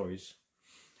territories.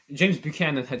 James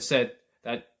Buchanan had said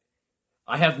that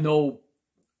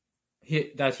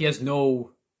he has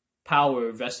no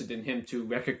power vested in him to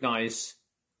recognize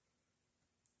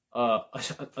a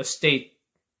state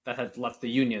that had left the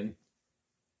Union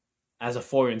as a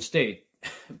foreign state,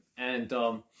 and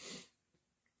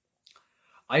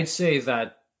I'd say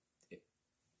that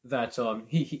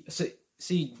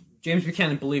James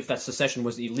Buchanan believed that secession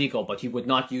was illegal, but he would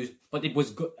not use. But it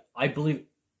was good. I believe,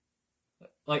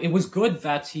 it was good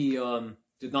that he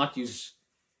did not use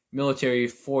military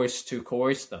force to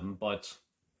coerce them. But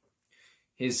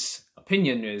his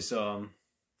opinion was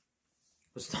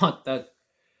not that.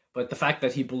 But the fact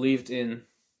that he believed in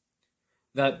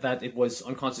that it was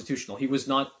unconstitutional. He was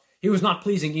not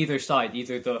pleasing either side,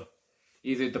 either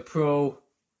the pro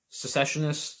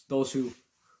secessionists, those who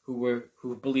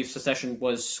believed secession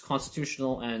was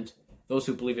constitutional, and those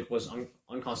who believe it was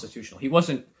unconstitutional. He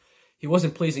wasn't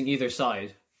pleasing either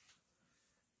side,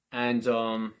 and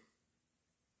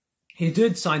he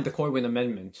did sign the Corwin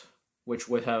Amendment, which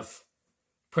would have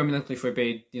permanently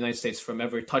forbade the United States from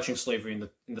ever touching slavery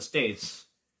in the States,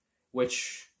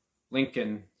 which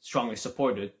Lincoln strongly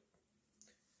supported.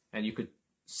 And you could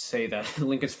say that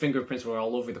Lincoln's fingerprints were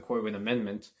all over the Corwin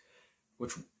Amendment,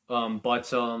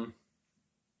 but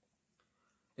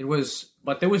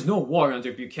there was no war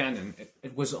under Buchanan.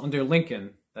 It was under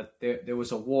Lincoln that there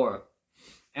was a war,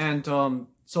 and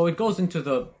so it goes into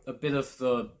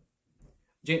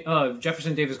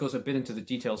Jefferson Davis goes a bit into the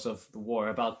details of the war,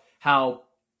 about how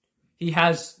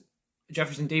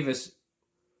Jefferson Davis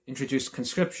introduced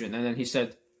conscription, and then he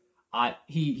said,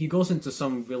 he goes into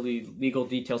some really legal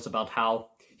details about how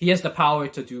he has the power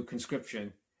to do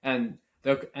conscription and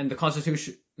the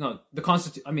Constitution,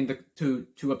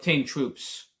 to obtain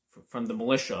troops from the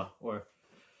militia,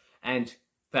 and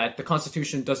that the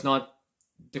Constitution does not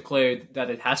declare that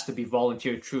it has to be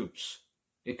volunteer troops.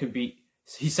 It could be.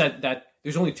 He said that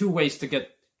there's only two ways to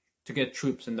get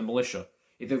troops in the militia,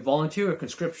 either volunteer or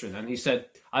conscription. And he said,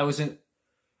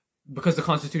 because the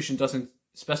Constitution doesn't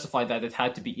specify that it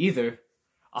had to be either,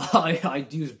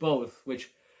 I'd use both,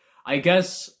 which I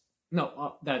guess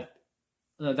then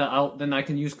I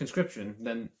can use conscription.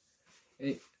 Then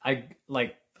I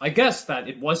guess that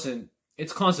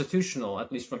it's constitutional,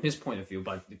 at least from his point of view,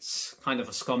 but it's kind of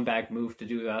a scumbag move to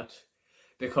do that,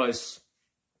 because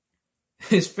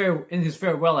in his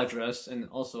farewell address, and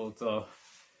also the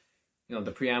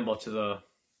preamble to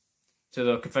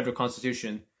the Confederate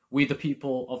Constitution, we the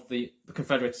people of the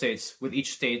Confederate States, with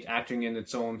each state acting in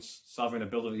its own sovereign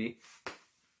ability.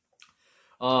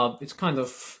 It's kind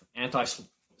of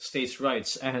anti-states'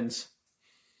 rights, and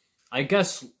I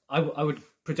guess I would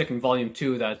predict in Volume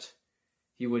 2 that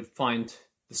he would find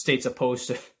the states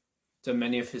opposed to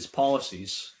many of his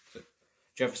policies,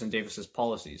 Jefferson Davis's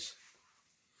policies.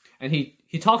 And he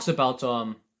talks about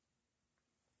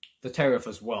the tariff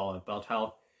as well, about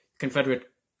how the Confederate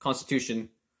Constitution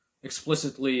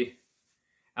explicitly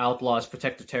outlaws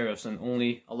protective tariffs and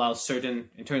only allows certain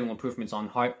internal improvements on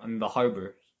the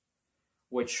harbor,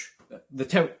 which was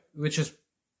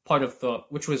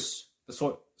the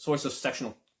source of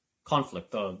sectional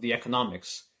conflict, the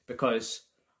economics, because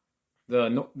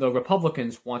the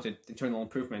Republicans wanted internal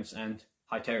improvements and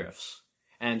high tariffs,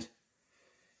 and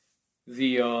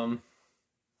they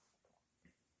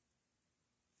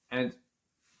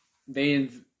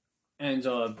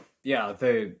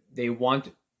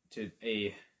wanted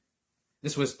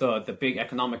this was the big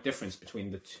economic difference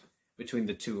between the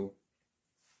two.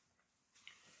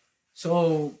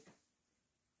 So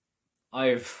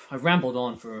I've rambled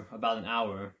on for about an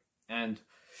hour, and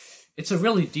it's a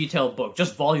really detailed book,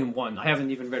 just Volume 1. I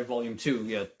haven't even read Volume 2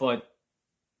 yet, but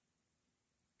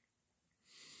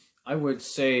I would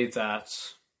say that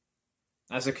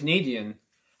as a Canadian,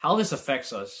 how this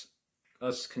affects us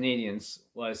Canadians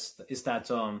is that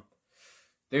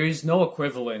there is no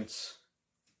equivalent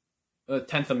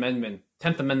 10th Amendment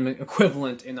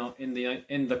equivalent in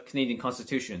the Canadian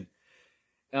Constitution.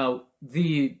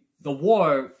 The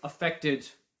war affected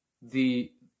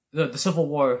the Civil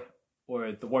War,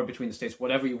 or the war between the states,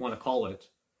 whatever you want to call it,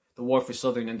 the war for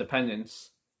Southern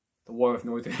independence, the war of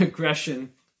Northern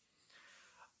aggression.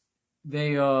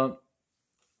 They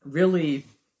really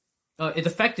it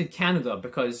affected Canada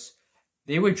because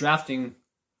they were drafting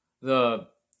the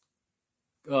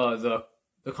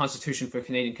Constitution for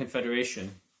Canadian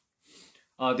Confederation.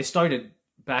 They started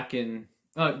back in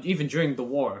even during the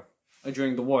war.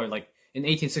 Like in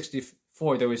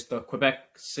 1864, there was the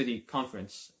Quebec City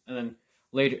Conference, and then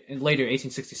later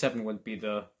 1867 would be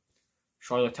the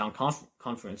Charlottetown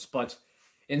Conference. But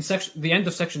in the end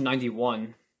of Section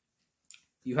 91,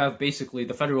 you have basically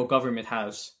the federal government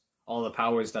has all the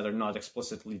powers that are not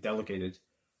explicitly delegated,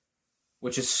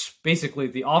 which is basically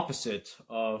the opposite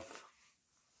of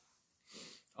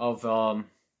the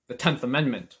 10th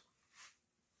Amendment.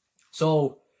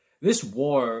 So this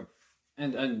war,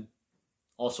 and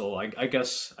also I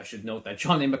guess I should note that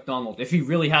John A. Macdonald, if he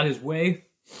really had his way,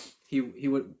 he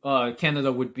would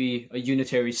Canada would be a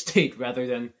unitary state rather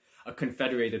than a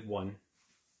confederated one.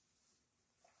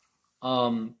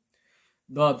 The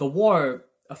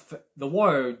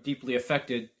war deeply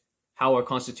affected how our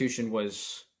Constitution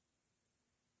was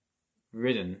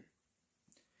written,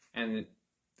 and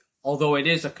although it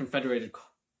is a confederated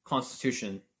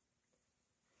constitution,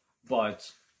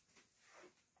 but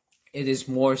it is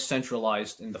more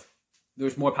centralized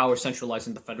there's more power centralized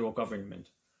in the federal government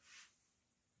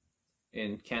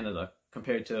in Canada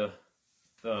compared to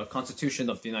the Constitution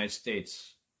of the United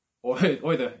States, or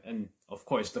of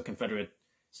course, the Confederate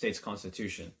States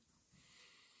Constitution.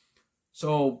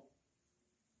 So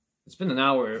it's been an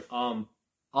hour.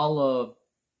 I'll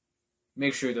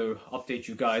make sure to update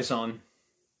you guys on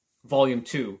Volume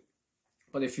 2.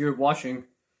 But if you're watching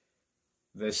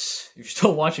this, if you're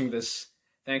still watching this,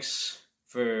 thanks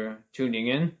for tuning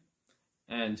in.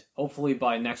 And hopefully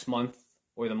by next month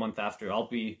or the month after, I'll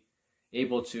be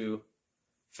able to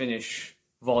finish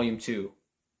Volume 2.